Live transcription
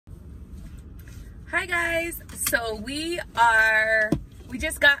Hi guys, so we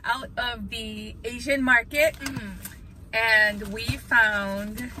just got out of the Asian market and we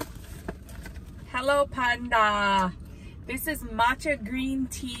found Hello Panda. This is matcha green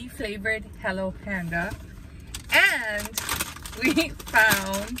tea flavored Hello Panda, and we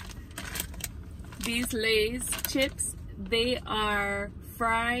found these Lay's chips. They are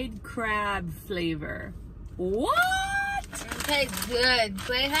fried crab flavor. What? Okay, good,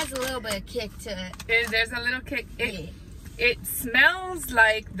 but it has a little bit of kick to it. There's a little kick. It smells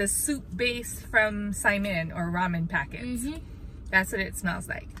like the soup base from Simon or ramen packets. That's what it smells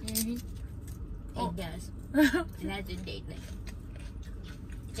like. It does. And that's a date thing.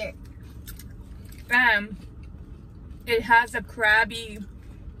 Sure. It has a crabby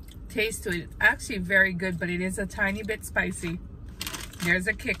taste to it. It's actually very good, but it is a tiny bit spicy. There's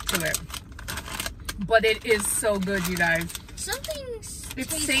a kick to it. But it is so good, you guys.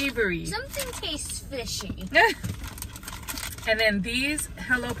 It's savory. Something tastes fishy. And then these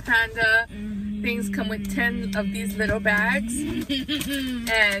Hello Panda things come with 10 of these little bags.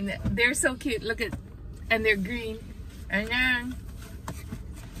 And they're so cute. Look at, and they're green. And then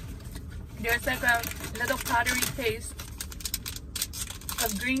there's like a little powdery taste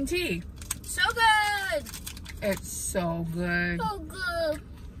of green tea. So good. It's so good. So good.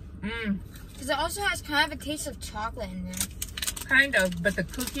 Because it also has kind of a taste of chocolate in there. Kind of, but the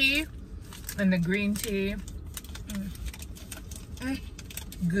cookie and the green tea,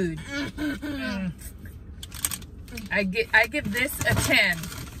 good. I give this a 10.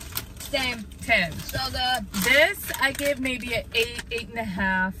 Same. 10. So good. This I give maybe an 8,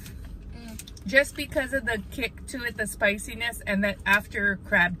 8.5. Just because of the kick to it, the spiciness, and that after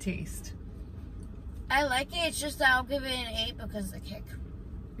crab taste. I like it. It's just that I'll give it an 8 because of the kick.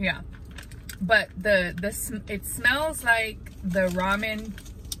 Yeah. But it smells like the ramen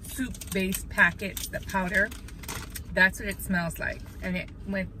soup based packets, the powder. That's what it smells like, and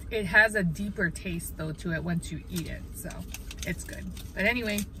it has a deeper taste though to it once you eat it, so it's good. But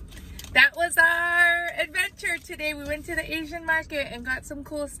anyway, that was our adventure today. We went to the Asian market and got some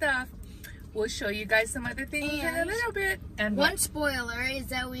cool stuff. We'll show you guys some other things in a little bit. And one spoiler is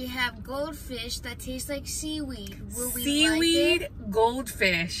that we have goldfish that taste like seaweed. Will we seaweed like it?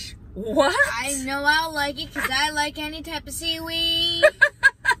 Goldfish. What? I know I'll like it because I like any type of seaweed.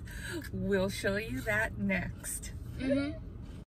 We'll show you that next.